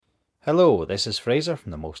Hello, this is Fraser from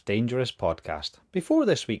the Most Dangerous Podcast. Before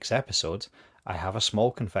this week's episode, I have a small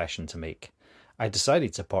confession to make. I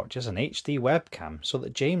decided to purchase an HD webcam so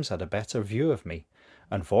that James had a better view of me.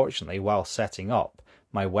 Unfortunately, while setting up,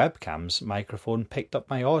 my webcam's microphone picked up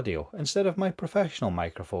my audio instead of my professional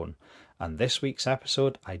microphone, and this week's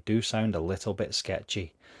episode I do sound a little bit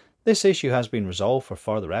sketchy. This issue has been resolved for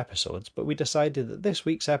further episodes, but we decided that this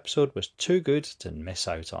week's episode was too good to miss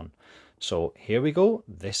out on. So here we go,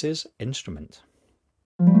 this is Instrument.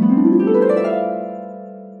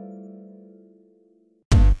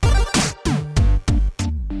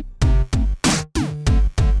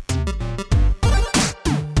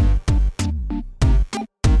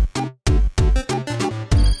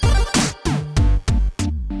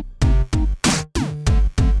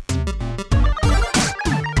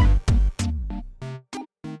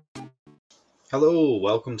 Hello,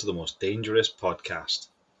 welcome to the Most Dangerous Podcast.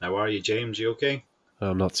 How are you, James? You okay?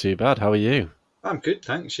 I'm not too bad. How are you? I'm good,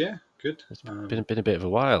 thanks. Yeah, good. It's been a bit of a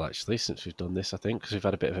while, actually, since we've done this, I think, because we've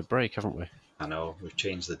had a bit of a break, haven't we? I know, we've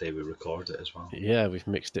changed the day we record it as well. Yeah, we've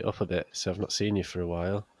mixed it up a bit, so I've not seen you for a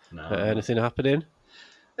while. No. Anything happening?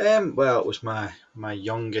 Well, it was my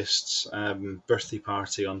youngest's birthday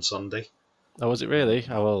party on Sunday. Oh, was it really?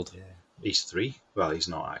 How old? Yeah. He's 3. Well, he's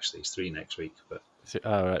not actually. He's 3 next week, but...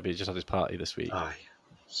 Oh, right, but he just had his party this week. Aye.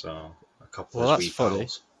 So, a couple Well, of that's wee funny.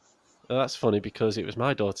 pals. Well, that's funny because it was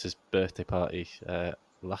my daughter's birthday party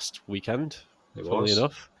last weekend, funnily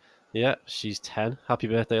enough. Yeah, she's 10. Happy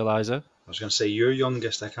birthday, Eliza. I was going to say, your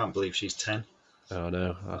youngest, I can't believe she's 10. Oh,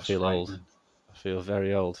 no, I That's feel old. frightening. I feel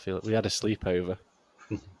very old. We had a sleepover.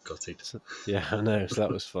 Gutted. Yeah, I know, so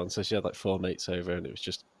that was fun. So she had like 4 mates over and it was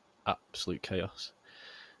just absolute chaos.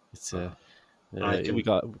 It's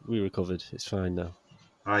we recovered. It's fine now.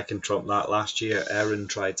 I can trump that. Last year, Erin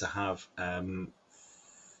tried to have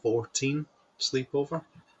 14 sleepover.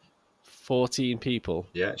 14 people.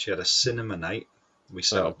 Yeah, she had a cinema night. We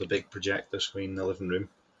set up the big projector screen in the living room.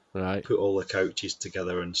 Right. Put all the couches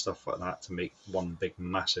together and stuff like that to make one big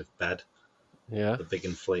massive bed. Yeah. The big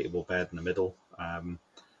inflatable bed in the middle.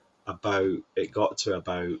 It got to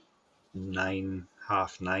about 9,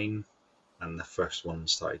 half 9, and the first one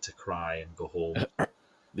started to cry and go home.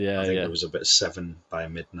 Yeah, I think there was about 7 by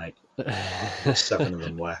midnight. 7 of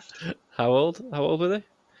them left. How old were they?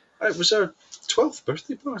 It was our 12th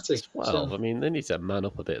birthday party. 12. So... I mean, they need to man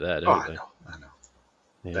up a bit there, don't they? I know.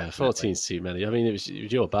 Yeah, 14's too many. I mean, it was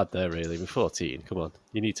your bad there, really. With 14, come on.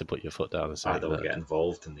 You need to put your foot down and say I don't get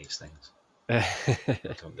involved in these things. I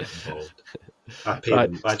don't get involved.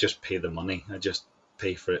 I just pay the money. I just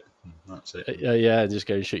pay for it. That's it. Yeah, and just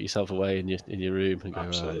go and shut yourself away in your room and go,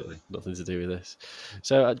 absolutely. Nothing to do with this.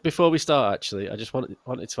 So before we start, actually, I just wanted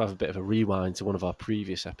to have a bit of a rewind to one of our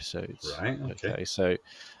previous episodes. Right, okay. So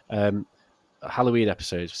Halloween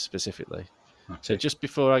episodes specifically. Okay. So just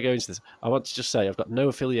before I go into this, I want to just say I've got no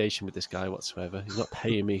affiliation with this guy whatsoever. He's not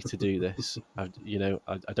paying me to do this. I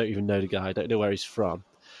don't even know the guy. I don't know where he's from.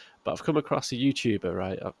 But I've come across a YouTuber,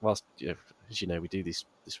 right? Whilst, as you know, we do this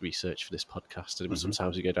research for this podcast, and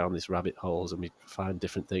sometimes we go down these rabbit holes and we find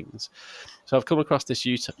different things. So I've come across this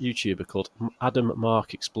YouTuber called Adam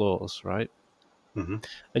Mark Explores, right? Mm-hmm.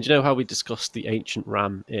 And you know how we discussed the ancient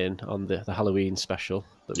ram on the Halloween special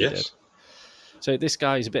that we did? So this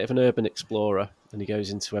guy is a bit of an urban explorer, and he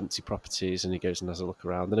goes into empty properties and he goes and has a look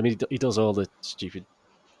around. And I mean, he does all the stupid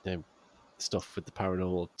stuff with the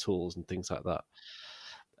paranormal tools and things like that.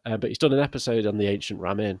 But he's done an episode on the ancient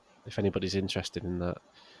ram inn, if anybody's interested in that.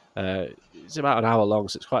 It's about an hour long,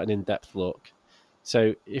 so it's quite an in-depth look.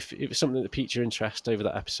 So if it's something that piques your interest over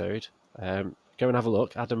that episode, go and have a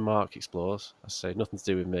look. Adam Mark Explores. I say nothing to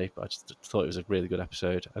do with me, but I just thought it was a really good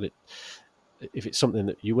episode. And if it's something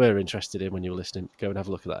that you were interested in when you were listening, go and have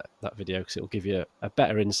a look at that video, because it'll give you a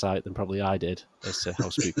better insight than probably I did as to how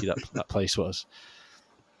spooky that place was.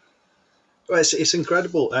 Well, it's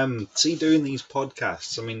incredible. See, doing these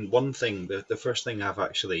podcasts, I mean, one thing, the first thing I've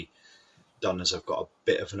actually done is I've got a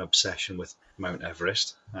bit of an obsession with Mount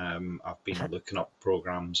Everest. I've been looking up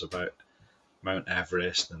programs about Mount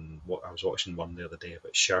Everest, and what I was watching one the other day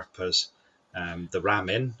about Sherpas. The Ram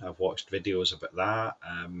Inn, I've watched videos about that.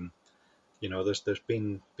 There's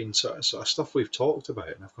been sort of stuff we've talked about,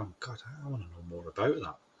 and I've gone, God, I want to know more about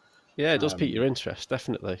that. Yeah, it does pique your interest,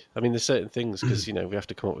 definitely. I mean, there's certain things, because, we have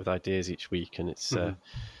to come up with ideas each week, and it's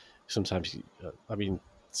sometimes, you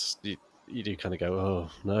do kind of go, oh,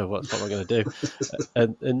 no, what am I going to do?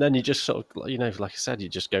 and then you just sort of, like I said, you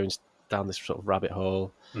just go down this sort of rabbit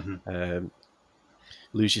hole,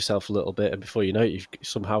 lose yourself a little bit, and before you know it, you've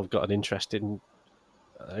somehow got an interest in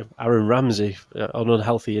Aaron Ramsey, an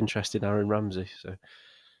unhealthy interest in Aaron Ramsey. So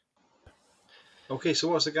Okay, so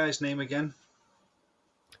what's the guy's name again?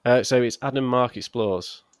 So it's Adam Mark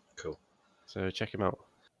Explores. Cool. So check him out.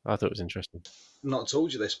 I thought it was interesting. Not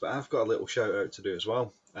told you this, but I've got a little shout out to do as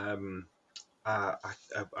well. I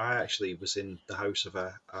actually was in the house of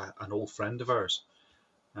an old friend of ours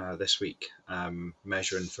this week,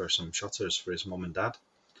 measuring for some shutters for his mum and dad.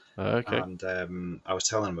 Okay. And I was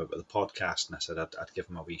telling him about the podcast, and I said I'd give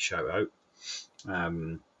him a wee shout out.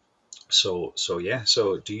 So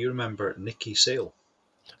do you remember Nicky Sale?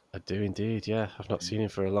 I do indeed. Yeah, I've not seen him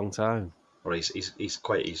for a long time. Or he's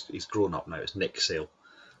grown up now. It's Nick Sale.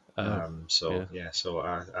 So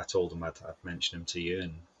I told him I'd mention him to you,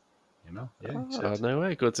 and no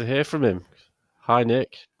way. Good to hear from him. Hi,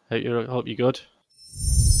 Nick. Hope you're good.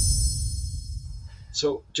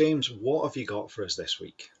 So, James, what have you got for us this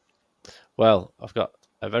week? Well, I've got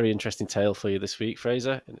a very interesting tale for you this week,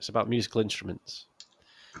 Fraser, and it's about musical instruments.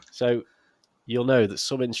 So, you'll know that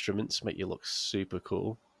some instruments make you look super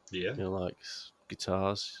cool. Yeah. Like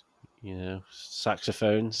guitars,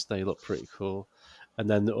 saxophones, they look pretty cool. And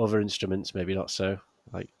then the other instruments, maybe not so,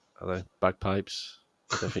 like, I don't know, bagpipes.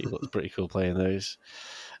 I don't think it looks pretty cool playing those.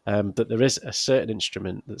 But there is a certain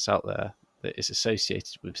instrument that's out there that is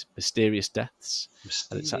associated with mysterious deaths.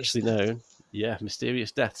 And it's actually known,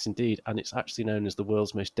 mysterious deaths indeed. And it's actually known as the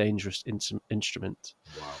world's most dangerous instrument.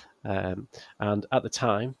 Wow. And at the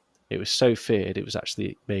time, it was so feared, it was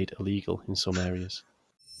actually made illegal in some areas.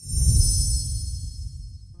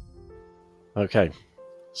 Okay,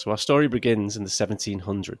 so our story begins in the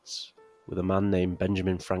 1700s with a man named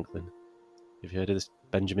Benjamin Franklin. Have you heard of this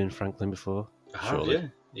Benjamin Franklin before? I have, yeah.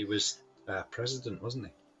 He was president, wasn't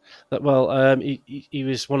he? He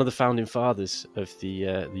was one of the founding fathers of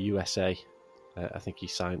the USA. I think he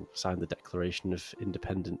signed the Declaration of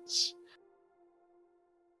Independence.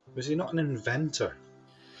 Was he not an inventor?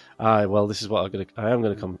 Well, this is what I am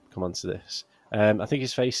going to come on to this. I think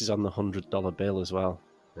his face is on the $100 bill as well.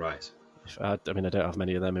 Right. I don't have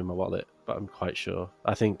many of them in my wallet, but I'm quite sure.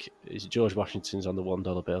 I think George Washington's on the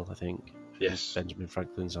 $1 bill, I think. Yes. Benjamin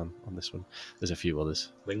Franklin's on this one. There's a few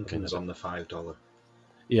others. Lincoln's on the $5.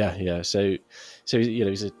 Yeah. So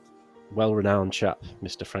he's a well-renowned chap,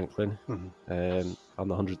 Mr. Franklin, on the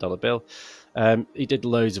 $100 bill. He did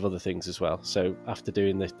loads of other things as well. So after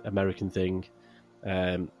doing the American thing,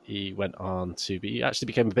 he went on he actually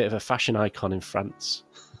became a bit of a fashion icon in France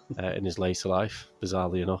in his later life,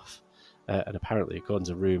 bizarrely enough. And apparently, according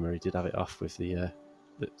to rumour, he did have it off with the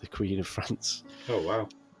Queen of France. Oh, wow.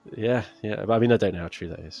 Yeah. But I don't know how true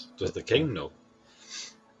that is. Does the king know?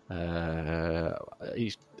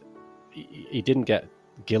 He didn't get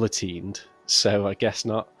guillotined, so I guess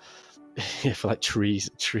not. For like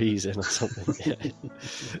treason or something.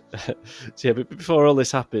 But before all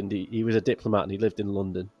this happened, he was a diplomat and he lived in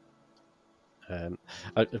London.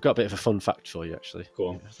 I've got a bit of a fun fact for you, actually. Go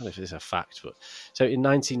on. I don't know if this is a fact, but so in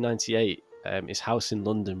 1998, his house in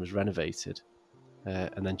London was renovated,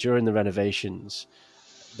 and then during the renovations,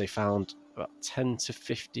 they found about 10 to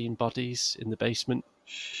 15 bodies in the basement.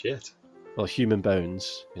 Shit. Well, human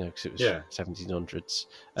bones, because it was 1700s,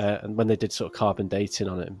 and when they did sort of carbon dating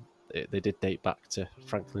on it, they did date back to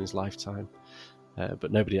Franklin's lifetime,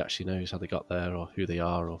 but nobody actually knows how they got there or who they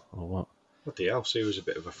are or what. What the hell? So he was a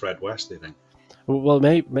bit of a Fred West, I think. Well,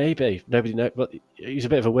 maybe nobody knows. But he's a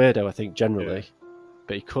bit of a weirdo, I think, generally. Yeah.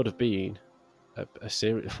 But he could have been a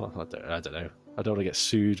serious. Well, I don't know. I don't want to get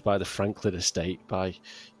sued by the Franklin estate but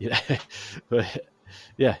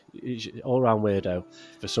yeah, he's all round weirdo.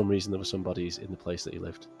 For some reason, there were some bodies in the place that he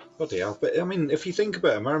lived. Bloody hell! But if you think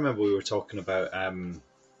about him, I remember we were talking about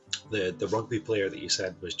the rugby player that you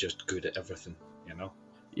said was just good at everything.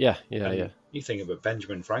 Yeah. You think about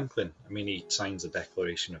Benjamin Franklin. He signs the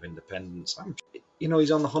Declaration of Independence.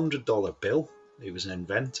 He's on the $100 bill. He was an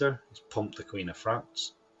inventor. He's pumped the Queen of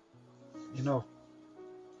France.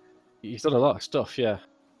 He's done a lot of stuff, yeah.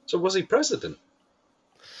 So was he president?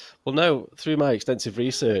 Well, no. Through my extensive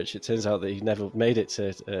research, it turns out that he never made it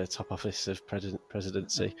to top office of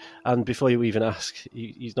presidency. And before you even ask,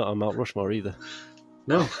 he's not on Mount Rushmore either.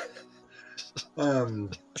 No.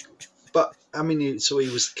 But so he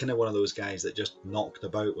was kind of one of those guys that just knocked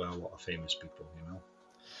about with a lot of famous people,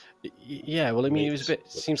 Yeah, well, he was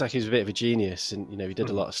seems like he was a bit of a genius, and he did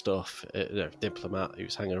a lot of stuff. Diplomat, he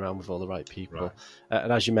was hanging around with all the right people, right.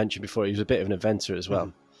 And as you mentioned before, he was a bit of an inventor as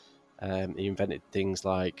well. He invented things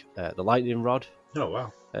like the lightning rod. Oh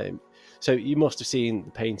wow! So you must have seen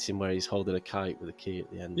the painting where he's holding a kite with a key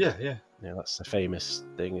at the end. Yeah. That's a famous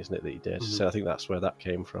thing, isn't it, that he did? So I think that's where that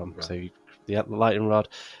came from. Right. So the lightning rod,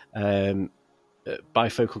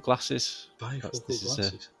 bifocal glasses.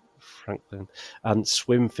 Glasses. Franklin, and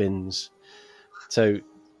swim fins. So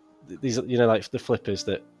these, like the flippers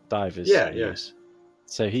that divers use.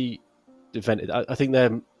 So he invented. I think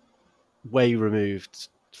they're way removed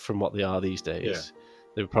from what they are these days. Yeah.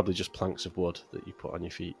 They were probably just planks of wood that you put on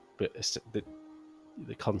your feet, but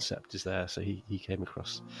the concept is there. So he came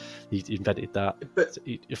across, he invented that. But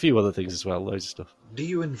a few other things as well, loads of stuff. Do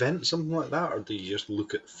you invent something like that, or do you just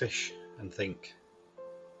look at fish and think,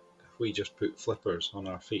 if we just put flippers on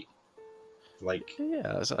our feet, like?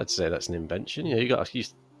 Yeah, I'd say that's an invention. You got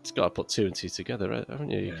to put two and two together,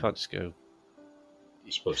 haven't you? You can't just go. I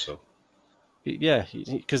suppose so. Yeah,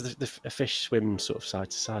 because a fish swims sort of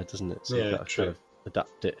side to side, doesn't it? So you've got to kind of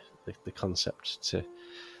adapt it, the concept to.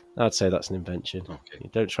 I'd say that's an invention. Okay. You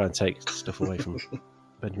don't try and take stuff away from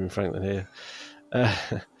Benjamin Franklin here.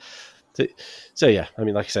 So yeah, I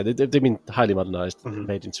mean, like I said, they've been highly modernised,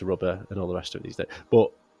 made into rubber and all the rest of it these days.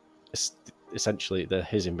 But essentially, they're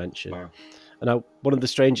his invention. Wow. And now, one of the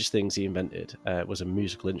strangest things he invented was a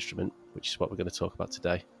musical instrument, which is what we're going to talk about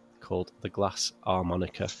today, called the glass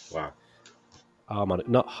harmonica. Wow.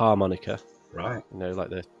 Not harmonica. Right. Like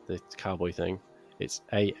the cowboy thing. It's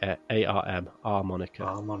ARM, harmonica.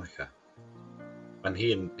 Harmonica. And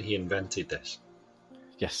he invented this.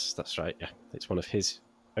 Yes, that's right. Yeah, it's one of his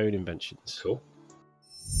own inventions. Cool.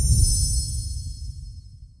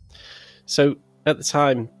 So at the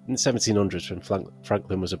time in the 1700s, when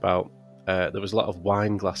Franklin was about, there was a lot of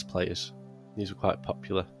wine glass players. These were quite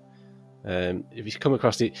popular. If you come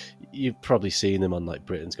across it, you've probably seen them on like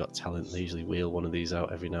Britain's Got Talent. They usually wheel one of these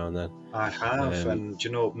out every now and then. I have, and do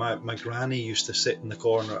you know, my granny used to sit in the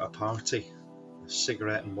corner at a party, a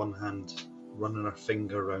cigarette in one hand, running her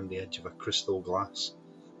finger around the edge of a crystal glass.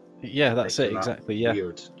 Yeah, that's it, exactly. Yeah,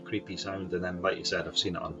 weird, creepy sound, and then, like you said, I've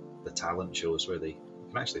seen it on the talent shows where they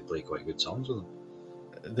can actually play quite good songs with them.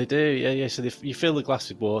 They do, yeah. So you fill the glass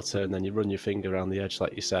with water, and then you run your finger around the edge,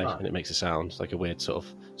 like you say, and it makes a sound, like a weird sort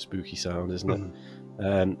of spooky sound, isn't it?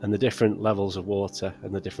 And the different levels of water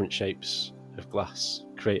and the different shapes of glass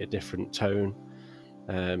create a different tone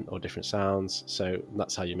or different sounds. So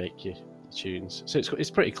that's how you make your tunes. So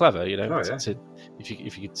it's pretty clever, if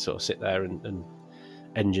you could sort of sit there and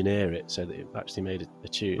engineer it so that it actually made a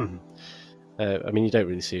tune. I mean, you don't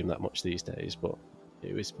really see them that much these days, but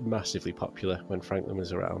it was massively popular when Franklin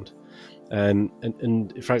was around. And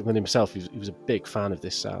Franklin himself, he was a big fan of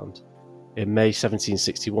this sound. In May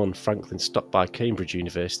 1761, Franklin stopped by Cambridge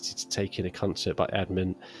University to take in a concert by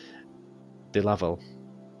Edmund de Laville.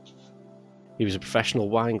 He was a professional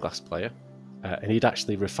wine glass player, and he'd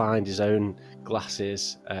actually refined his own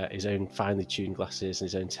glasses, his own finely tuned glasses, and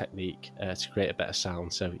his own technique to create a better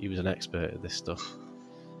sound. So he was an expert at this stuff.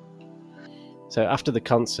 So after the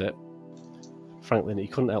concert, Franklin, he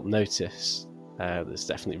couldn't help notice there's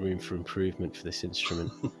definitely room for improvement for this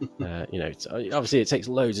instrument. Obviously it takes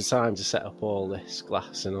loads of time to set up all this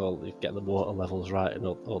glass and get the water levels right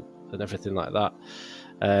and everything like that.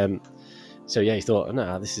 So yeah, he thought,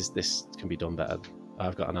 no, this can be done better.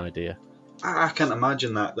 I've got an idea. I can't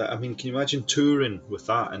imagine that. I mean, can you imagine touring with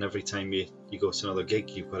that, and every time you go to another gig,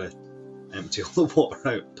 you've got to empty all the water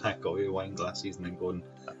out, pack all your wine glasses, and then go and...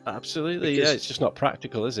 Absolutely, yeah. It's just not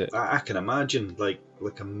practical, is it? I can imagine like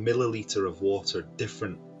a milliliter of water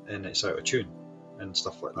different, and it's out of tune and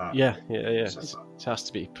stuff like that. Yeah. It has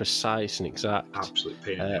to be precise and exact. Absolute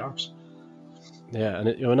pain in the arse. Yeah,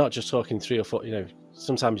 and we're not just talking 3 or 4.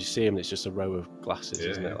 Sometimes you see them, it's just a row of glasses,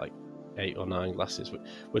 isn't it? Like 8 or 9 glasses.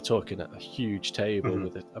 We're talking a huge table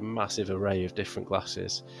with a massive array of different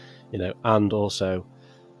glasses, and also,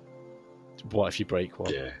 what if you break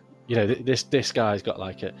one? Yeah. This guy's got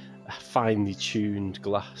like a finely tuned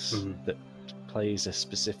glass that plays a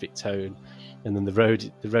specific tone, and then the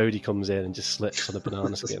roadie comes in and just slips on a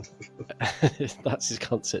banana skin. That's his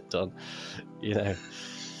concert done,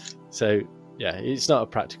 So yeah, it's not a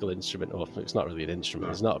practical instrument, or it's not really an instrument.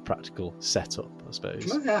 No. It's not a practical setup, I suppose.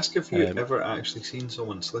 Can I ask if you've ever actually seen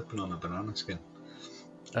someone slipping on a banana skin?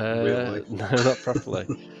 No, not properly.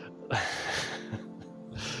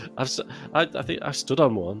 I think I stood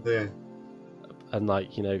on one, and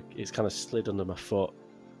it's kind of slid under my foot,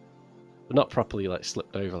 but not properly like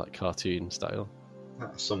slipped over like cartoon style.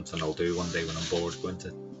 That's something I'll do one day when I'm bored, going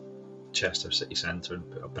to Chester City Centre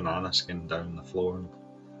and put a banana skin down the floor and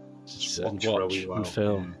just watch for a wee while. And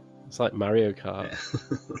film. Yeah. It's like Mario Kart.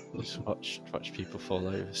 Yeah. Just watch people fall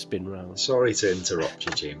over, spin round. Sorry to interrupt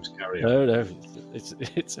you, James. Carry on. No,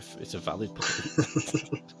 it's a valid point.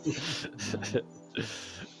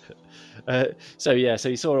 So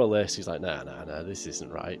he saw all this. He's like, no, this isn't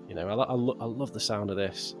right. I love the sound of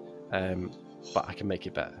this, but I can make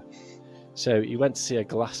it better. So he went to see a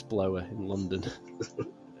glass blower in London.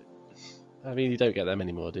 I mean, you don't get them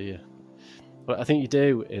anymore, do you? But I think you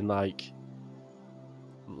do in like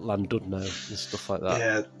Landudno and stuff like that.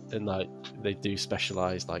 Yeah. And like they do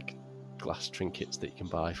specialised like glass trinkets that you can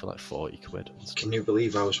buy for like 40 quid. And stuff. Can you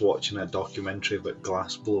believe I was watching a documentary about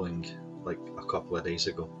glass blowing like a couple of days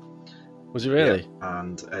ago? Was it really? Yeah.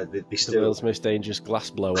 And they still... The world's most dangerous glass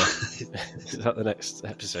blower. Is that the next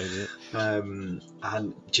episode? Is it? And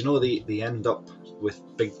do you know they end up with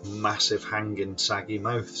big, massive, hanging, saggy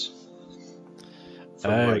mouths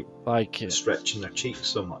from like stretching their cheeks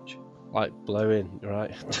so much, like blowing,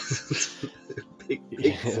 right?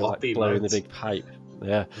 big floppy like blowing mouths. the big pipe.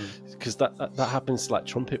 Yeah, because that happens to like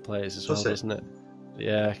trumpet players as well, doesn't it?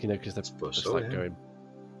 Yeah, you know, because they're just going,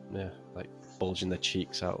 like bulging their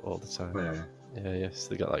cheeks out all the time. Yeah. So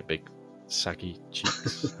they got like big, saggy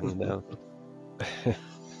cheeks hanging down.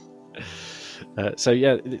 So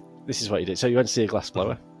yeah, this is what he did. So he went to see a glass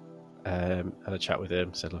blower, had a chat with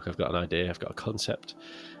him, said, "Look, I've got an idea, I've got a concept."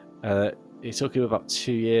 It took him about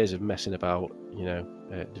 2 years of messing about, you know,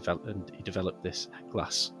 and he developed this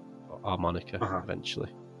glass harmonica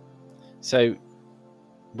eventually. So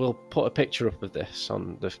we'll put a picture up of this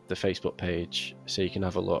on the Facebook page so you can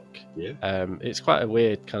have a look. Yeah. It's quite a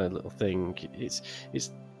weird kind of little thing. It's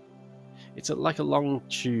like a long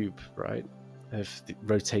tube, right, of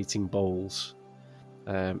rotating bowls,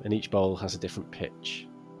 and each bowl has a different pitch,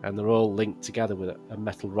 and they're all linked together with a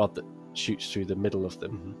metal rod that shoots through the middle of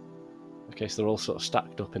them. Mm-hmm. Okay, so they're all sort of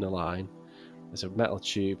stacked up in a line. There's a metal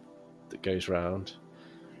tube that goes round.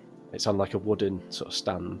 It's on like a wooden sort of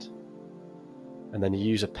stand. And then you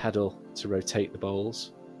use a pedal to rotate the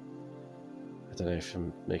bowls. I don't know if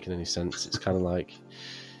I'm making any sense. It's kind of like,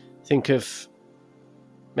 think of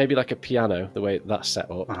maybe like a piano, the way that's set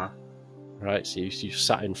up. Right? So you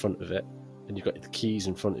sat in front of it and you've got the keys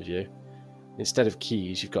in front of you. Instead of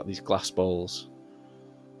keys, you've got these glass bowls,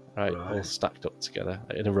 right? All stacked up together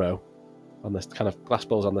in a row. On this kind of glass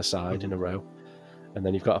bowls on the side in a row. And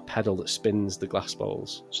then you've got a pedal that spins the glass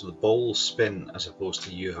bowls. So the bowls spin as opposed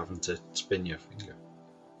to you having to spin your finger.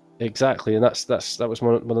 Exactly, and that was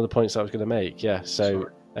one of the points I was going to make. Yeah, so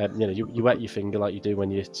you know, you wet your finger like you do when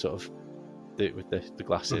you sort of do it with the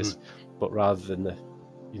glasses, but rather than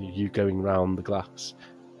you going round the glass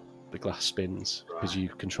spins because you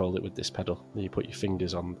control it with this pedal. And you put your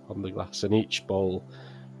fingers on the glass, and each bowl,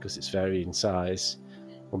 because it's varying size,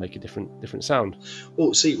 will make a different sound.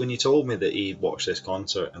 Well, see, when you told me that he watched this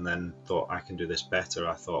concert and then thought I can do this better,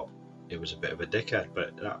 I thought it was a bit of a dickhead,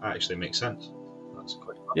 but that actually makes sense. That's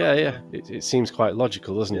quite clever. Yeah. It seems quite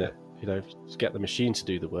logical, doesn't it? You know, just get the machine to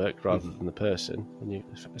do the work rather than the person, and you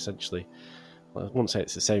essentially, well, I wouldn't say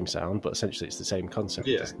it's the same sound, but essentially it's the same concept,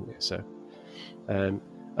 isn't it? So, I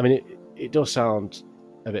mean, it does sound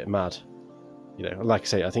a bit mad. You know, like I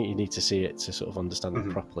say, I think you need to see it to sort of understand it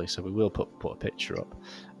properly. So we will put a picture up,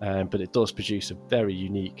 but it does produce a very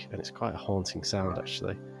unique and it's quite a haunting sound,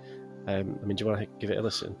 actually. I mean, do you want to give it a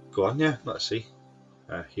listen? Go on, yeah. Let's see.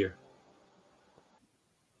 Here.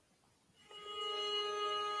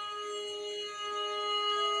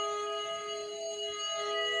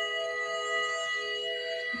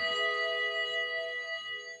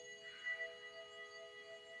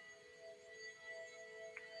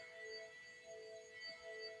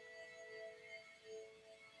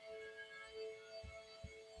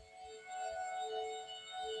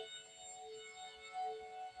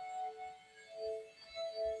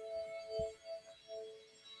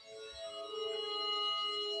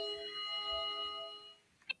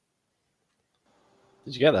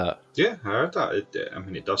 Did you get that? Yeah, I heard that. It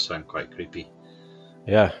does sound quite creepy.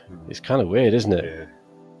 Yeah, it's kind of weird, isn't it? Yeah.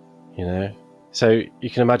 You know, so you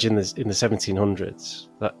can imagine this in the 1700s.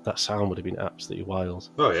 That sound would have been absolutely wild.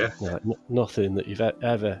 Oh yeah, you know, like nothing that you've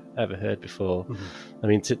ever heard before. I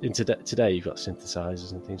mean, today you've got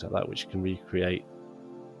synthesizers and things like that which can recreate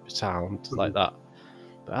sound like that.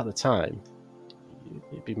 But at the time,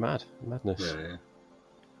 it'd be madness. Yeah.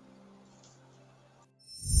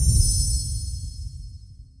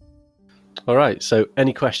 All right, so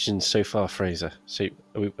any questions so far, Fraser? So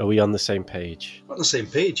are we on the same page? On the same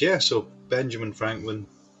page, yeah. So Benjamin Franklin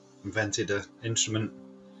invented an instrument.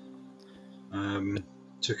 That's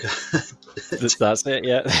it,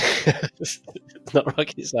 yeah. It's not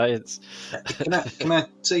rocket science. Can I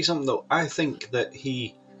say something, though? I think that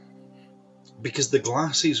because the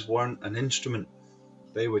glasses weren't an instrument,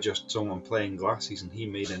 they were just someone playing glasses, and he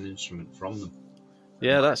made an instrument from them.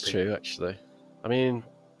 Yeah, that's true, actually. I mean,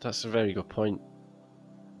 that's a very good point.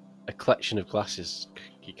 A collection of glasses,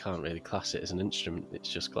 you can't really class it as an instrument. It's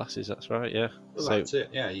just glasses, that's right, yeah. Well, that's it,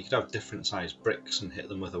 yeah. You could have different sized bricks and hit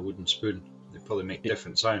them with a wooden spoon. They'd probably make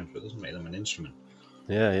different sounds, but it doesn't make them an instrument.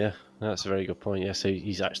 Yeah, that's a very good point, yeah. So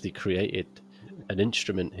he's actually created an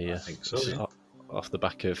instrument here. I think so, yeah. Off the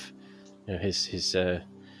back of his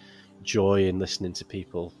joy in listening to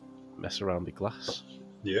people mess around with glasses.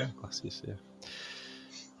 Yeah.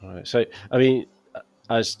 All right. So, I mean,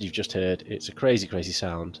 as you've just heard, it's a crazy, crazy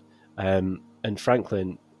sound. And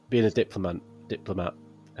Franklin, being a diplomat,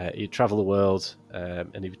 he'd travel the world,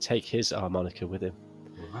 and he would take his harmonica with him.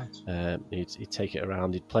 Right. He'd take it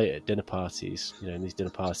around. He'd play it at dinner parties. And these dinner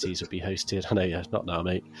parties would be hosted. I know, yeah, not now,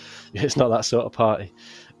 mate. It's not that sort of party.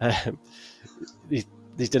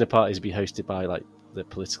 These dinner parties would be hosted by like the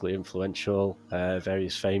politically influential,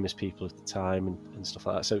 various famous people at the time, and stuff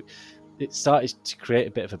like that. So it started to create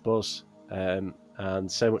a bit of a buzz,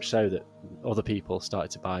 and so much so that other people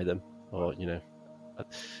started to buy them. Or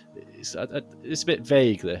it's a bit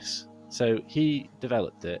vague, this. So he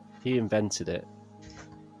developed it. He invented it.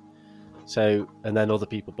 So, and then other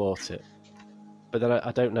people bought it. But then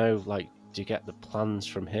I don't know, like, do you get the plans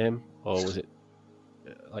from him? Or was it,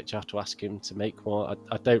 like, do you have to ask him to make more?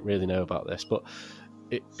 I don't really know about this, but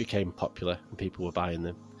it became popular and people were buying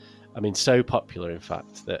them. I mean, so popular, in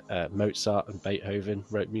fact, that Mozart and Beethoven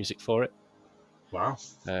wrote music for it. Wow.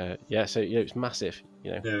 Yeah, so, it's massive,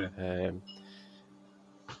 Yeah.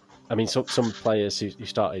 I mean, some players who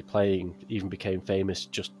started playing even became famous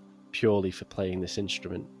just purely for playing this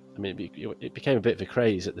instrument. I mean, it became a bit of a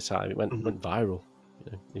craze at the time. It went viral.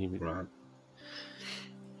 Right.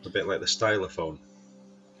 A bit like the stylophone.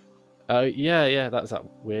 Yeah. That was that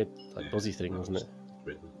weird, buzzy thing, wasn't it?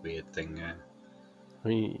 Really weird thing, yeah. I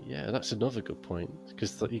mean, yeah, that's another good point,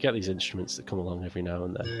 because you get these instruments that come along every now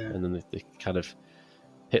and then, and then they kind of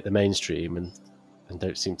hit the mainstream and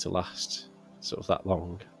don't seem to last sort of that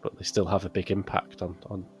long, but they still have a big impact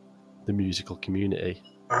on the musical community.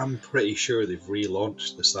 I'm pretty sure they've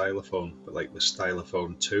relaunched the stylophone, but like the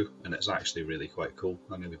stylophone 2, and it's actually really quite cool.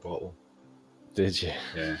 I nearly bought one. Did you?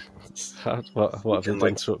 Yeah. What have they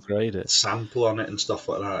done to upgrade it? Sample on it and stuff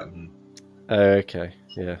like that. And... okay,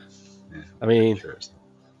 yeah. I mean, sure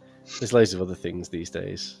there's loads of other things these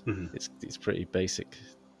days. Mm-hmm. It's pretty basic.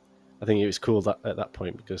 I think it was cool that at that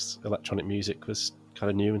point because electronic music was kind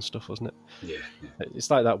of new and stuff, wasn't it? Yeah. It's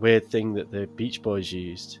like that weird thing that the Beach Boys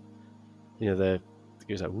used. It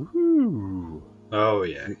goes like woo. Oh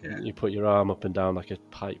yeah. You put your arm up and down like a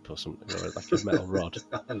pipe or something, or like a metal rod.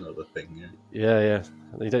 Another thing, yeah.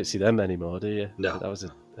 You don't see them anymore, do you? No. That was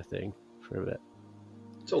a thing for a bit.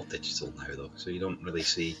 It's all digital now, though, so you don't really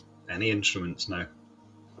see any instruments now.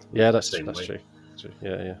 Yeah, that's true.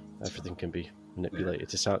 Yeah. Everything can be manipulated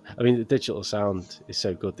to sound. I mean, the digital sound is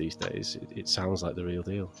so good these days. It sounds like the real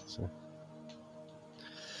deal. So.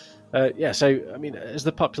 So I mean, as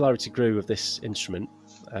the popularity grew of this instrument,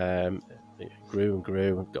 it grew and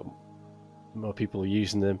grew, and got more people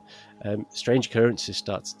using them. Strange occurrences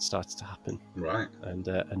started to happen, right?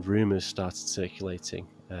 And rumours started circulating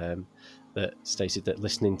that stated that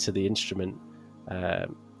listening to the instrument,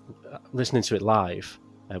 listening to it live,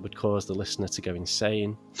 would cause the listener to go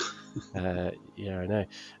insane. Yeah, I know.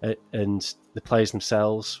 And the players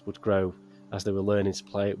themselves would grow as they were learning to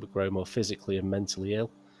play. It would grow more physically and mentally ill.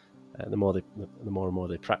 The more and more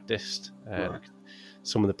they practiced. Right.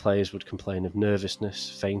 Some of the players would complain of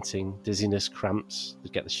nervousness, fainting, dizziness, cramps.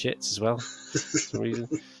 They'd get the shits as well for some reason,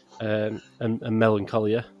 and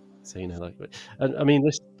melancholia. So and I mean,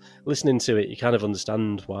 listening to it, you kind of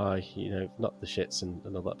understand why. Not the shits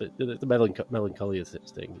and all that, but the melancholia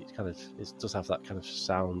thing. It does have that kind of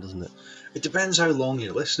sound, doesn't it? It depends how long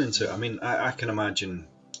you're listening to it. I mean, I can imagine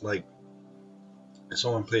like.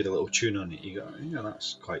 Someone played a little tune on it, you go,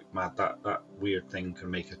 that's quite mad. That weird thing can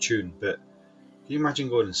make a tune. But can you imagine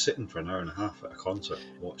going and sitting for an hour and a half at a concert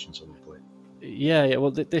watching someone play? Yeah.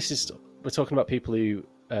 Well, we're talking about people who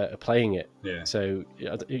are playing it. Yeah. So,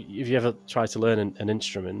 have you ever tried to learn an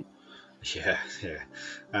instrument? Yeah.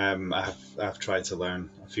 I've tried to learn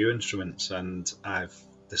a few instruments, and I've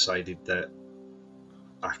decided that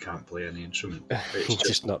I can't play any instrument. It's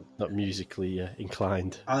just not musically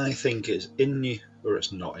inclined. I think it's in you or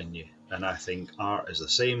it's not in you. And I think art is the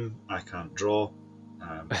same. I can't draw.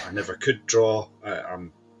 I never could draw.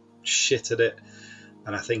 I'm shit at it.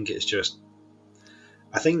 And I think it's just...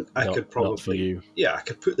 I think I could probably... Not for you. Yeah, I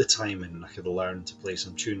could put the time in. I could learn to play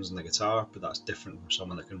some tunes on the guitar, but that's different from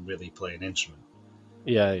someone that can really play an instrument.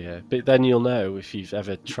 Yeah. But then you'll know, if you've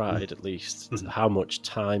ever tried at least, how much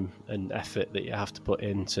time and effort that you have to put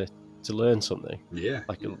in to learn something. Yeah.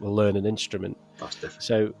 Learn an instrument. That's different.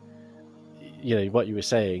 So, what you were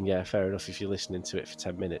saying, yeah, fair enough. If you're listening to it for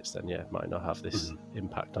 10 minutes, then it might not have this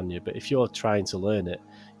impact on you. But if you're trying to learn it,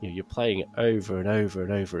 you're playing it over and over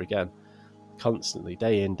and over again, constantly,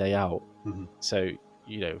 day in, day out. Mm-hmm. So,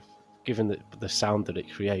 given the sound that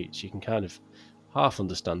it creates, you can kind of half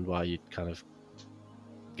understand why you'd kind of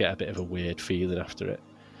get a bit of a weird feeling after it.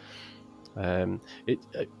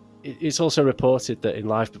 It's also reported that in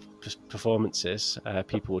live performances,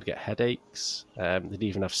 people would get headaches. They'd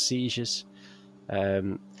even have seizures. I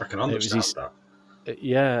can understand that.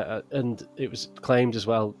 Yeah, and it was claimed as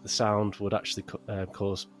well the sound would actually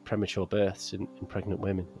cause premature births in pregnant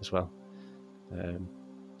women as well. I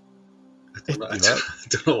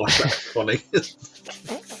don't know why that's funny.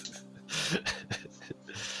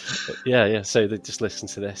 Yeah. So they just listen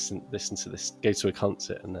to this, go to a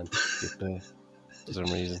concert, and then give birth for some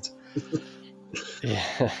reason.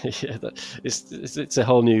 Yeah. It's a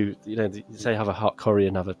whole new. Say have a hot curry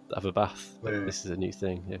and have a bath. Yeah. This is a new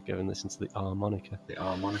thing. Yeah, go and listen to the harmonica. The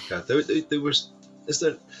harmonica. There's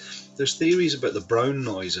theories about the brown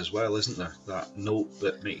noise as well, isn't there? That note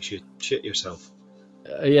that makes you shit yourself.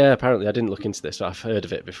 Yeah, apparently I didn't look into this, but I've heard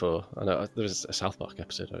of it before. I know there was a South Park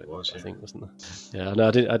episode of it. I think, wasn't there? Yeah, no,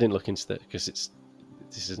 I didn't look into it because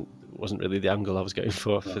wasn't really the angle I was going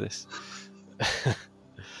for this.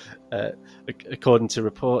 According to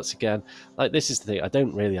reports, again, like this is the thing. I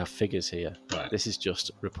don't really have figures here. Right. This is just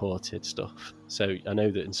reported stuff. So I know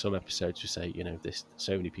that in some episodes we say,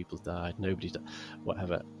 so many people died, nobody died,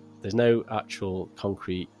 whatever. There's no actual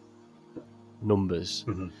concrete numbers.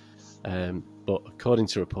 Mm-hmm. But according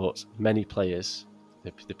to reports, many players,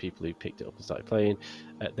 the people who picked it up and started playing,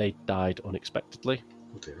 they died unexpectedly.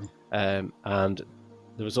 Okay. And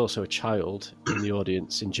there was also a child in the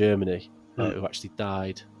audience in Germany who actually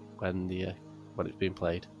died when it was being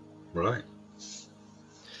played. Right.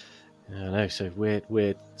 I know, so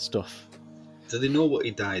weird stuff. Do they know what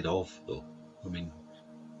he died of, though? I mean...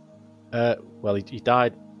 well, he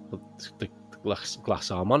died of the glass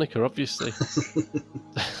harmonica, obviously.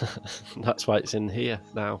 That's why it's in here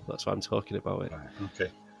now. That's why I'm talking about it. Right,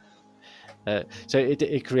 okay. So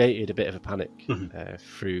it created a bit of a panic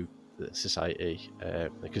through the society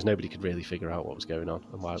because nobody could really figure out what was going on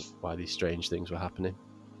and why these strange things were happening.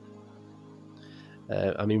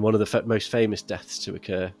 I mean, one of the most famous deaths to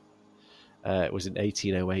occur was in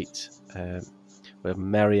 1808, where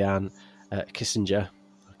Marianne Kirsinger,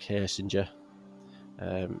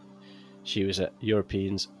 she was at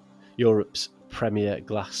Europe's premier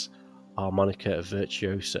glass harmonica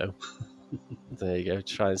virtuoso. There you go.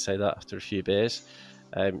 Try and say that after a few beers.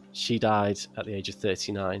 She died at the age of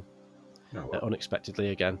 39,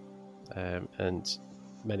 unexpectedly again, and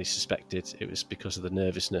many suspected it was because of the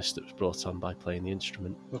nervousness that was brought on by playing the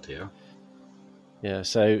instrument. Oh dear. Yeah,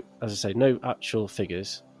 so as I say, no actual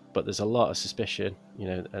figures, but there's a lot of suspicion,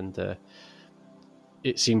 and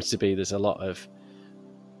it seems to be there's a lot of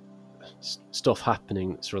stuff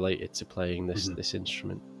happening that's related to playing this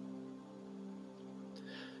instrument.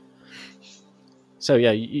 So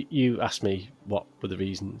yeah, you asked me what were the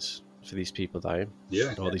reasons for these people dying,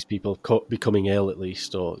 or these people becoming ill at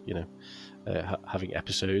least, or having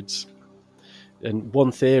episodes. And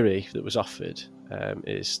one theory that was offered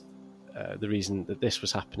is the reason that this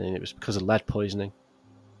was happening. It was because of lead poisoning.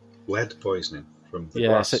 Lead poisoning from the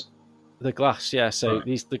glass. So the glass, yeah. So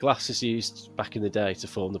the glasses used back in the day to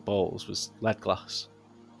form the bowls was lead glass.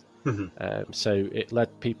 Mm-hmm. So it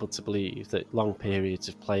led people to believe that long periods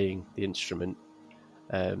of playing the instrument,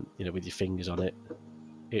 with your fingers on it,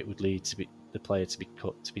 it would lead to the player to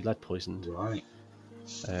be lead poisoned. Right.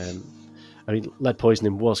 I mean, lead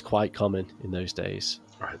poisoning was quite common in those days.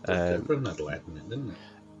 Right. Everything had lead in it, didn't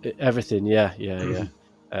it? Everything, yeah.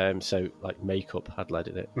 So like makeup had lead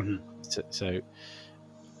in it. Mm-hmm. So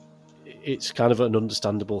it's kind of an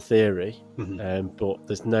understandable theory, but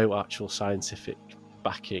there's no actual scientific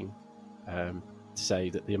backing to say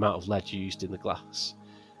that the amount of lead used in the glass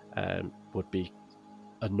would be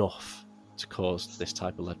enough to cause this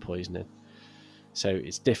type of lead poisoning. So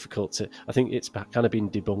it's difficult to... I think it's kind of been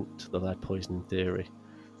debunked, the lead poisoning theory.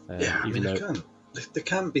 There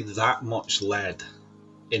can't be that much lead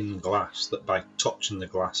in glass that by touching the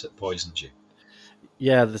glass it poisons you.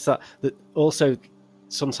 Yeah, there's that. Also,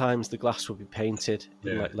 sometimes the glass would be painted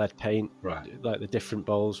in like lead paint. Right. Like the different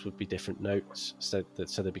bowls would be different notes, so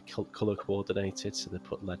they'd be colour coordinated. So they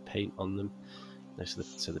put lead paint on them,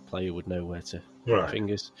 so the player would know where to put their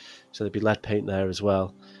fingers. So there'd be lead paint there as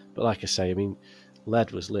well. But like I say, I mean,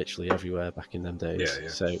 lead was literally everywhere back in them days. Yeah.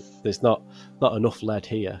 So there's not enough lead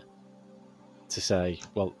here to say,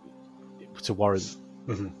 well, to warrant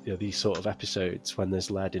these sort of episodes when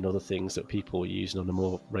there's lead in other things that people were using on a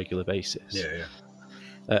more regular basis. Yeah.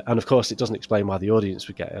 And of course, it doesn't explain why the audience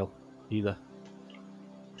would get ill either.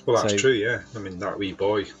 Well, that's true, yeah. I mean, that wee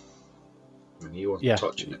boy, he wasn't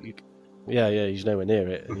touching it. Yeah, he's nowhere near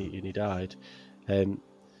it, and he died.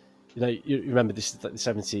 you remember this is like the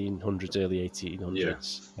 1700s, early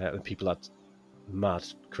 1800s, and people had mad,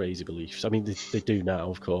 crazy beliefs. I mean, they do now,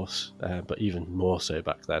 of course, but even more so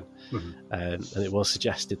back then. Mm-hmm. And it was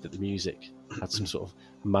suggested that the music had some sort of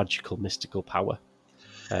magical, mystical power,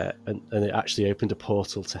 and it actually opened a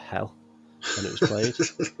portal to hell when it was played.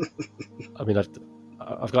 I mean,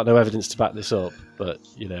 I've got no evidence to back this up, but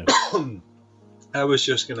I was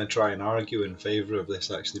just going to try and argue in favour of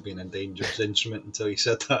this actually being a dangerous instrument until you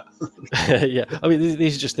said that. Yeah, I mean,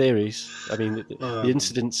 these are just theories. I mean, the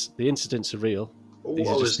incidents are real. These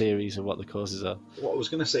are just theories of what the causes are. What I was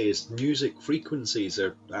going to say is music frequencies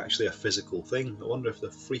are actually a physical thing. I wonder if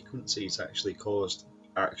the frequencies actually caused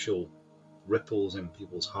actual ripples in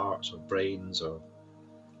people's hearts or brains or...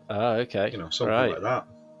 okay. Something like that.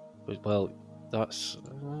 Well, that's...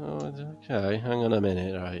 okay, hang on a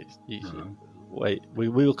minute, right. Wait, we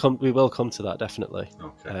will come to that, definitely.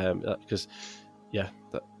 Okay. Because, you're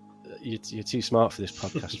too smart for this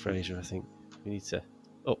podcast, Fraser. I think we need to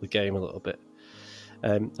up the game a little bit.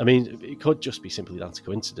 I mean, it could just be simply down to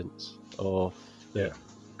coincidence, or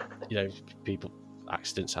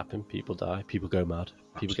accidents happen, people die, people go mad,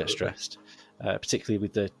 people get stressed, particularly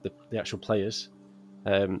with the actual players.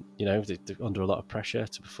 They're under a lot of pressure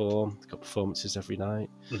to perform. They've got performances every night.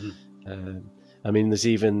 Mm-hmm. I mean, there's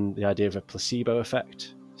even the idea of a placebo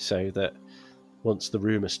effect, so that once the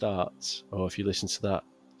rumour starts, or if you listen to that,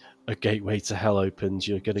 a gateway to hell opens,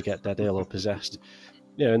 you're going to get dead ill or possessed.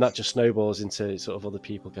 And that just snowballs into sort of other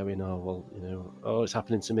people going, oh, well, it's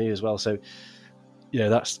happening to me as well. So,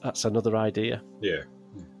 that's another idea. Yeah.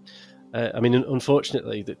 I mean,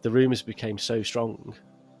 unfortunately, the rumours became so strong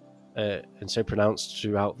and so pronounced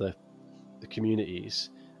throughout the communities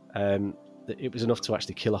that it was enough to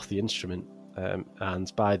actually kill off the instrument.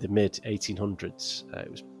 And by the mid 1800s,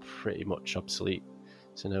 it was pretty much obsolete.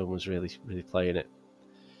 So no one was really, really playing it.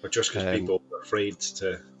 But just because people were afraid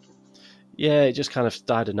to... Yeah, it just kind of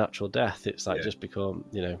died a natural death. It's like just become,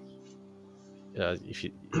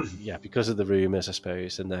 because of the rumours, I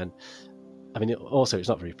suppose. And then, I mean, also it's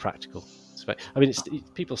not very practical. I mean,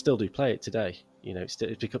 people still do play it today. It's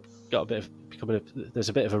there's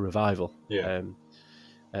a bit of a revival. Yeah.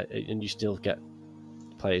 And you still get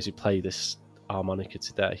players who play this harmonica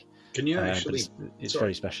today. Can you actually? It's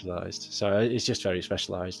very specialised. So it's just very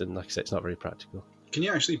specialised, and like I said, it's not very practical. Can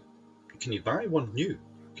you buy one new?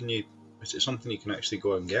 Is it something you can actually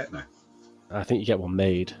go and get now? I think you get one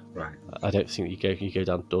made. Right. I don't think you go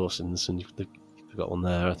down to Dawson's and you've got one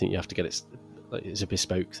there. I think you have to get it. It's a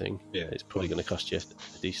bespoke thing. Yeah. It's probably going to cost you a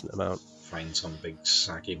decent amount. Find some big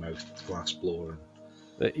saggy mouthed glass blower.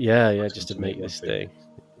 Just to make this thing.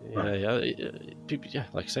 Right. People,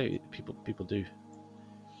 like I say, people do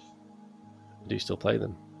still play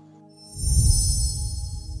them.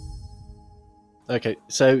 Okay,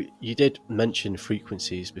 so you did mention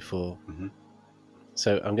frequencies before. Mm-hmm.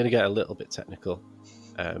 So I'm going to get a little bit technical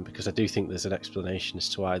because I do think there's an explanation as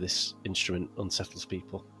to why this instrument unsettles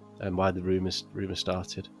people and why the rumours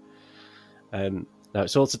started. Now,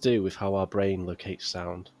 it's all to do with how our brain locates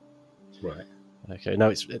sound. Right. Okay, now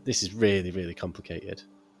this is really, really complicated,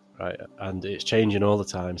 right? And it's changing all the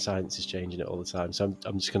time. Science is changing it all the time. So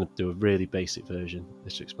I'm just going to do a really basic version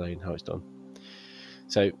just to explain how it's done.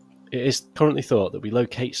 So it is currently thought that we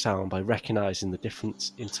locate sound by recognising the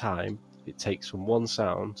difference in time it takes from one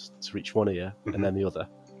sound to reach one ear and then the other,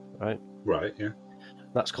 right? Right, yeah.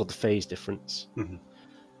 That's called the phase difference. Mm-hmm.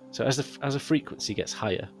 So as a frequency gets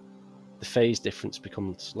higher, the phase difference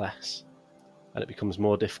becomes less, and it becomes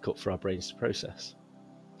more difficult for our brains to process.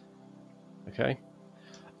 Okay?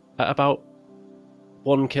 At about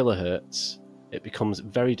 1 kilohertz, it becomes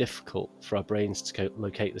very difficult for our brains to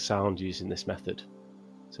locate the sound using this method.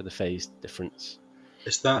 So the phase difference.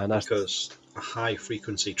 Is that because a high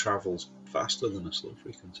frequency travels faster than a slow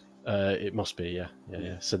frequency? It must be,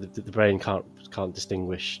 yeah. So the brain can't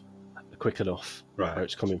distinguish quick enough where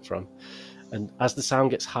it's coming from. And as the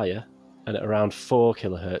sound gets higher, and at around 4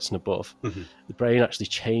 kilohertz and above, the brain actually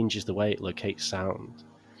changes the way it locates sound.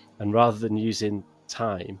 And rather than using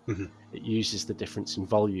time, it uses the difference in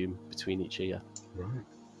volume between each ear. Right.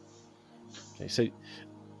 Okay, so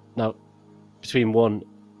now between 1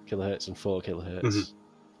 kilohertz and 4 kilohertz,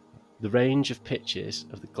 the range of pitches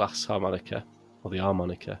of the glass harmonica or the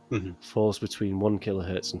harmonica falls between 1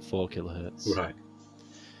 kilohertz and 4 kilohertz. Right.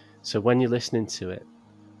 So when you're listening to it,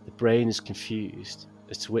 the brain is confused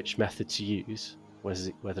as to which method to use,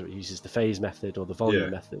 whether it uses the phase method or the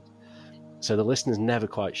volume method. So the listener's never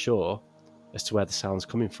quite sure as to where the sound's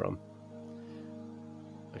coming from.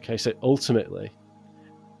 Okay, so ultimately,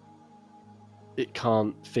 it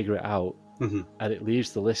can't figure it out, and it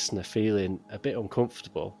leaves the listener feeling a bit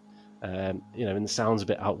uncomfortable and the sound's a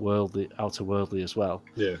bit outer worldly as well.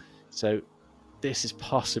 Yeah. So this is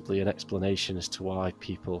possibly an explanation as to why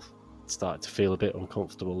people started to feel a bit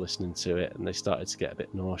uncomfortable listening to it, and they started to get a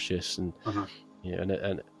bit nauseous, and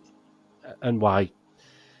and why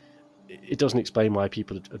it doesn't explain why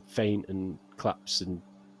people would faint and collapse and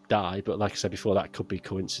die. But like I said before, that could be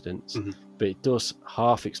coincidence. Mm-hmm. But it does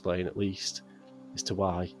half explain, at least, as to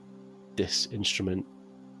why this instrument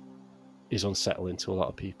is unsettling to a lot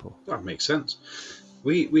of people. That makes sense.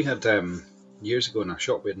 We had years ago in our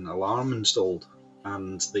shop, we had an alarm installed,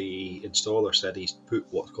 and the installer said he's put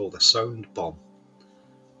what's called a sound bomb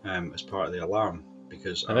as part of the alarm,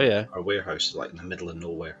 because our warehouse is like in the middle of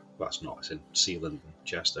nowhere. Well, it's not, it's in Sealand and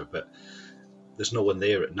Chester, but there's no one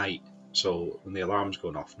there at night, so when the alarm's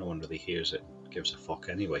going off, no one really hears it and gives a fuck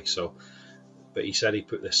anyway. So, but he said he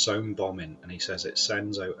put this sound bomb in, and he says it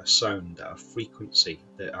sends out a sound at a frequency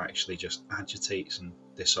that actually just agitates and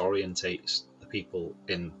disorientates the people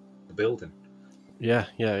in the building. Yeah.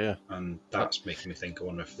 And that's making me think, I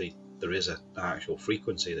wonder if there is an actual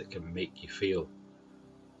frequency that can make you feel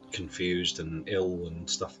confused and ill and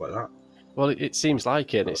stuff like that. Well, it seems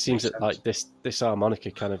like it. It seems that like this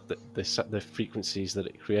harmonica kind of the frequencies that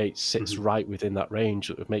it creates sits right within that range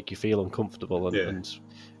that would make you feel uncomfortable and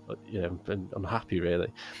unhappy. Really,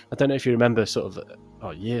 I don't know if you remember, sort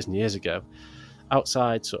of years and years ago,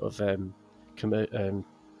 outside sort of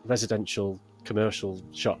residential commercial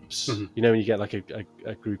shops. You know, when you get like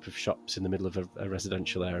a group of shops in the middle of a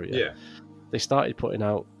residential area, they started putting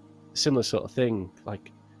out a similar sort of thing,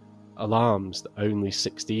 like alarms that only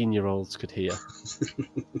 16-year-olds could hear.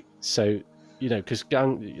 So, because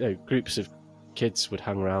groups of kids would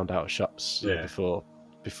hang around out of shops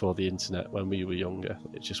before the internet, when we were younger.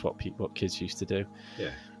 It's just what kids used to do.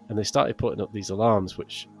 Yeah. And they started putting up these alarms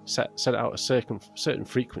which set out a certain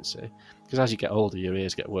frequency, because as you get older, your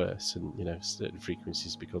ears get worse, and certain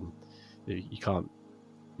frequencies become, you can't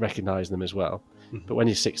recognise them as well. But when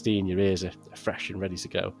you're 16, your ears are fresh and ready to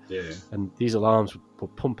go. Yeah. And these alarms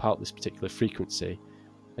would pump out this particular frequency,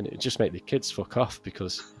 and it would just make the kids fuck off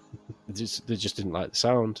because they just didn't like the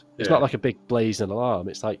sound. It's not like a big blazing alarm.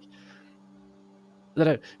 It's like, I don't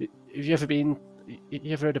know. Have you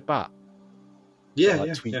ever heard a bat?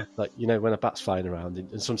 Like when a bat's flying around,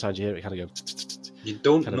 and sometimes you hear it kind of go. You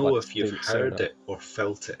don't know if you've heard it or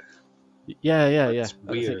felt it. Yeah. It's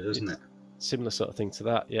weird, isn't it? Similar sort of thing to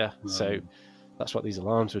that, yeah. So that's what these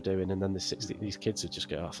alarms were doing, and then these kids would just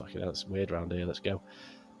go, "Oh, fucking hell, it's weird around here. Let's go."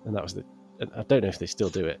 And that was and I don't know if they still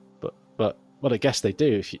do it, but I guess they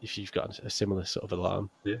do if you've got a similar sort of alarm.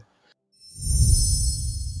 Yeah.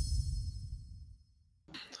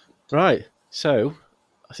 Right. So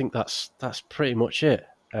I think that's pretty much it.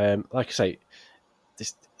 Like I say,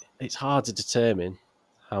 it's hard to determine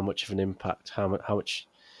how much of an impact, how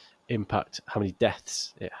many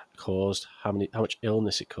deaths it caused, how much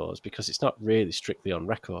illness it caused, because it's not really strictly on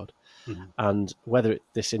record, and whether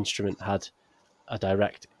this instrument had a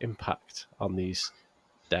direct impact on these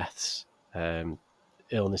deaths,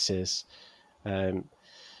 illnesses,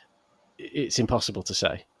 it's impossible to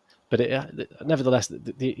say. But nevertheless,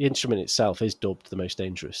 the instrument itself is dubbed the most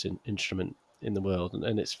dangerous instrument in the world,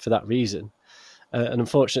 and it's for that reason. And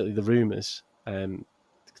unfortunately, the rumours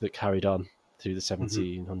that carried on through the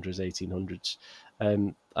 1700s, 1800s,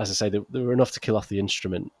 as I say, they were enough to kill off the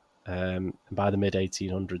instrument. And by the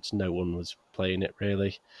mid-1800s, no one was playing it,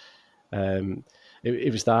 really.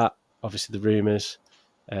 It was that, obviously, the rumours.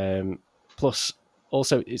 Plus,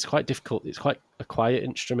 also, it's quite difficult. It's quite a quiet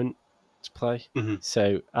instrument to play.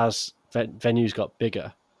 So as venues got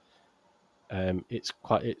bigger, it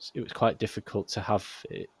was quite difficult to have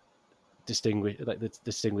it the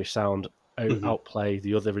distinguished sound outplay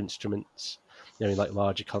the other instruments, in like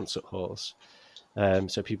larger concert halls.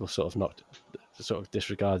 So people sort of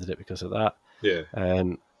disregarded it because of that. Yeah.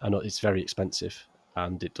 And it's very expensive,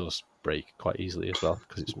 and it does break quite easily as well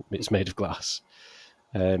because it's made of glass.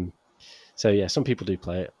 So yeah, some people do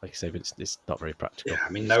play it, like I say, but it's not very practical. Yeah, I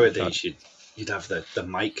mean, nowadays you'd have the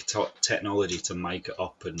mic technology to mic it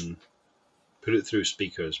up and put it through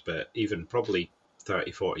speakers, but even probably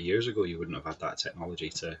 30, 40 years ago, you wouldn't have had that technology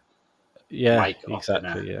to mic it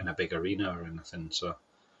up in a big arena or anything. So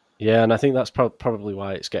yeah, and I think that's probably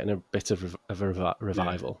why it's getting a bit of a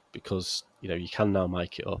revival, because you can now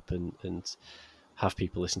mic it up and have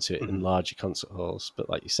people listen to it in larger concert halls. But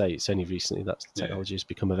like you say, it's only recently that technology has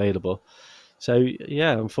become available. So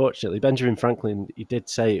yeah, unfortunately, Benjamin Franklin, he did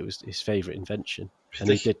say it was his favourite invention, and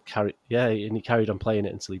he carried on playing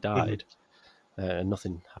it until he died, and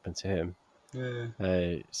nothing happened to him.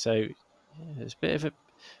 Yeah. So it's a bit of a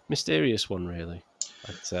mysterious one, really.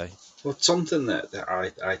 I'd say. Well, something that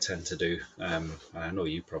I tend to do, and I know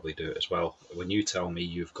you probably do it as well. When you tell me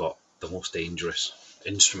you've got the most dangerous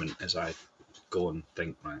instrument, as I go and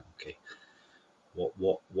think, right, okay,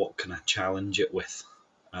 what can I challenge it with?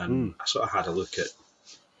 And I sort of had a look at,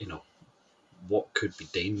 what could be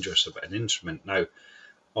dangerous about an instrument. Now,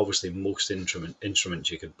 obviously, most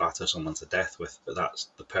instruments you could batter someone to death with, but that's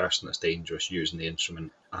the person that's dangerous using the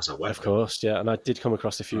instrument as a weapon. Of course, yeah. And I did come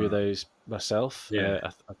across a few of those myself.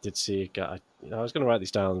 Yeah. I did see a guy. I was going to write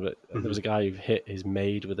these down, but there was a guy who hit his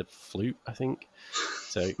maid with a flute, I think.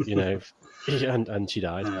 So and she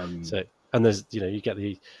died. And there's you get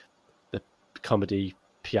the comedy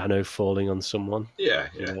piano falling on someone. Yeah.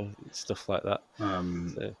 Stuff like that.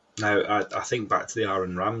 Now, I think back to the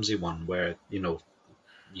Aaron Ramsey one where,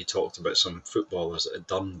 you talked about some footballers that had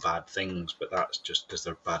done bad things, but that's just because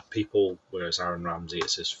they're bad people, whereas Aaron Ramsey,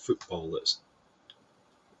 it's his football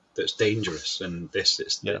that's dangerous, and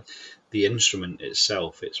it's the instrument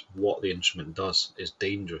itself, it's what the instrument does is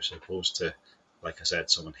dangerous, as opposed to, like I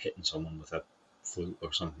said, someone hitting someone with a flute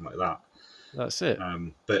or something like that. That's it.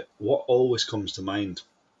 But what always comes to mind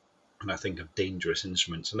when I think of dangerous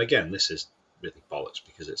instruments, and again, this is really bollocks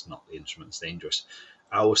because it's not the instrument's dangerous.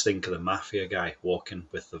 I always think of the mafia guy walking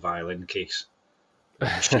with the violin case,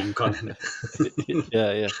 machine gun in it.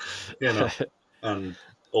 Yeah. And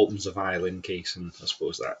opens the violin case, and I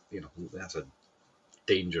suppose that that's a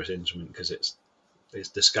dangerous instrument because it's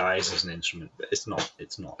disguised as an instrument, but it's not.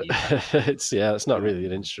 It's not. It's not really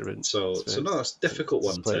an instrument. So no, it's a difficult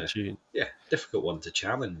one to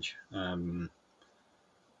challenge.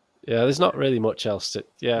 Yeah, there's not really much else to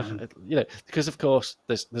because of course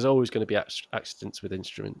there's always going to be accidents with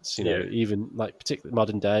instruments. Even like particularly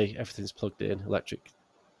modern day, everything's plugged in, electric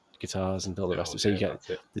guitars and all the rest of it. So you get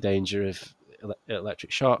the danger of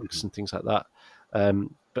electric shocks and things like that.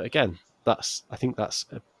 But again, I think that's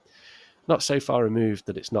not so far removed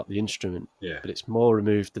that it's not the instrument, but it's more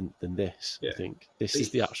removed than this. I think this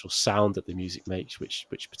is the actual sound that the music makes, which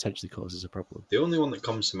potentially causes a problem. The only one that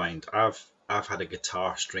comes to mind, I've had a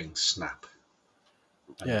guitar string snap.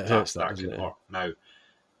 It hurts that can hurt. Now,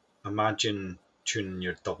 imagine tuning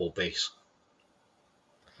your double bass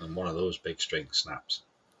and one of those big strings snaps.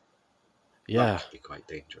 Yeah. That could be quite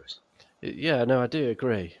dangerous. Yeah, no, I do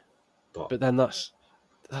agree. But then that's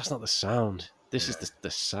not the sound. This is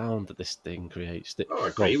the sound that this thing creates. I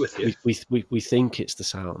agree with you. We think it's the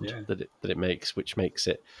sound that it makes, which makes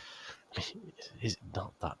it is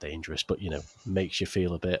not that dangerous, but makes you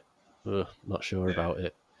feel a bit not sure about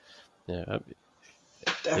it.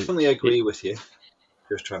 Definitely agree with you.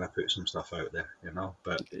 Just trying to put some stuff out there,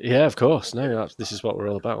 But yeah, of course, no, this is what we're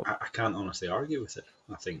all about. I can't honestly argue with it.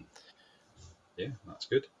 I think, that's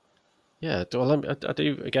good. Yeah, well, I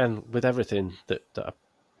do again with everything that I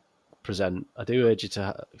present. I do urge you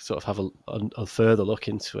to sort of have a further look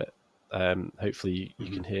into it. Hopefully,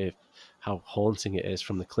 you can hear how haunting it is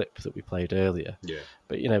from the clip that we played earlier. Yeah.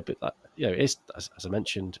 But it's as I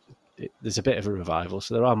mentioned, there's a bit of a revival,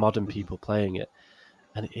 so there are modern people playing it,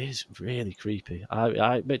 and it is really creepy.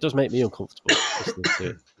 It does make me uncomfortable listening to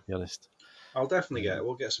it, to be honest. I'll definitely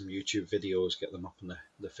we'll get some YouTube videos, get them up on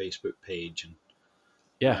the Facebook page, and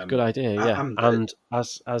good idea. Yeah, and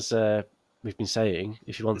as we've been saying,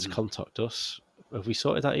 if you want to contact us, have we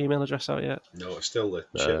sorted that email address out yet? No, it's still the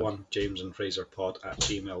shit one,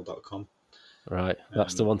 jamesandfraserpod@gmail.com. Right,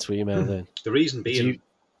 that's the one to email then. The reason being,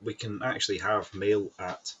 we can actually have mail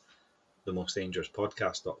at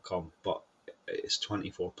themostdangerouspodcast.com, but it's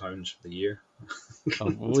 £24 for the year.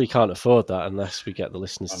 We can't afford that unless we get the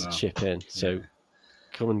listeners to chip in. So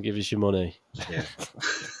come and give us your money. Yeah.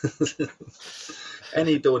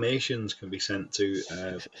 Any donations can be sent to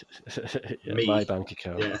me. My bank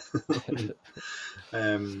account. Yeah.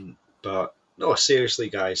 But no, seriously,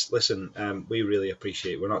 guys, listen. We really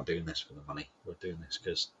appreciate. We're not doing this for the money. We're doing this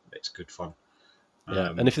because it's good fun.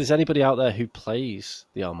 Yeah. And if there's anybody out there who plays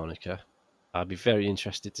the harmonica, I'd be very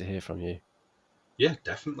interested to hear from you. Yeah,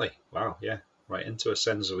 definitely. Wow. Yeah. Right into us.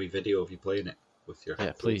 Send us a wee video of you playing it with your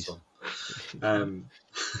please. On.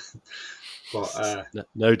 But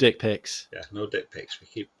no dick pics. Yeah, no dick pics. We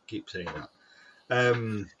keep saying that.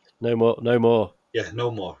 No more. Yeah,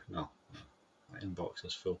 no more. No. My inbox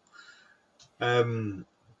is full.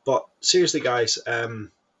 But seriously, guys,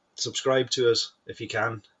 subscribe to us if you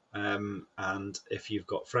can. And if you've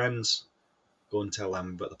got friends, go and tell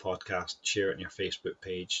them about the podcast. Share it on your Facebook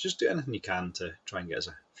page. Just do anything you can to try and get us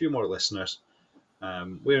a few more listeners.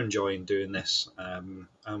 We're enjoying doing this, and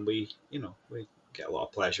we get a lot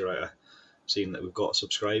of pleasure out of seeing that we've got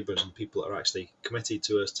subscribers and people that are actually committed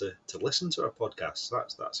to us to listen to our podcasts.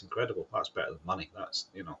 That's incredible. That's better than money. That's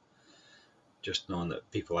just knowing that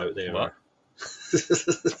people out there What?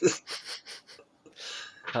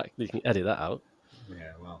 are. You can edit that out.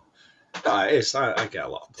 Yeah, well, it is. I get a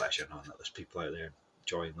lot of pleasure knowing that there's people out there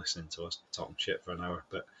enjoying listening to us talking shit for an hour.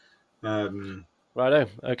 But Righto.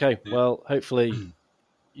 Okay. Yeah. Well, hopefully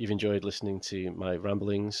you've enjoyed listening to my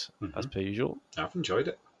ramblings as per usual. I've enjoyed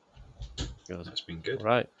it. Good. That's been good. All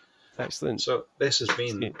right. Excellent. So this has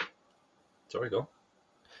been. Sorry, go.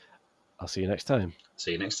 I'll see you next time.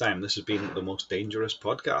 See you next time. This has been the Most Dangerous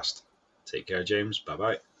Podcast. Take care, James.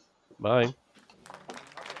 Bye-bye. Bye.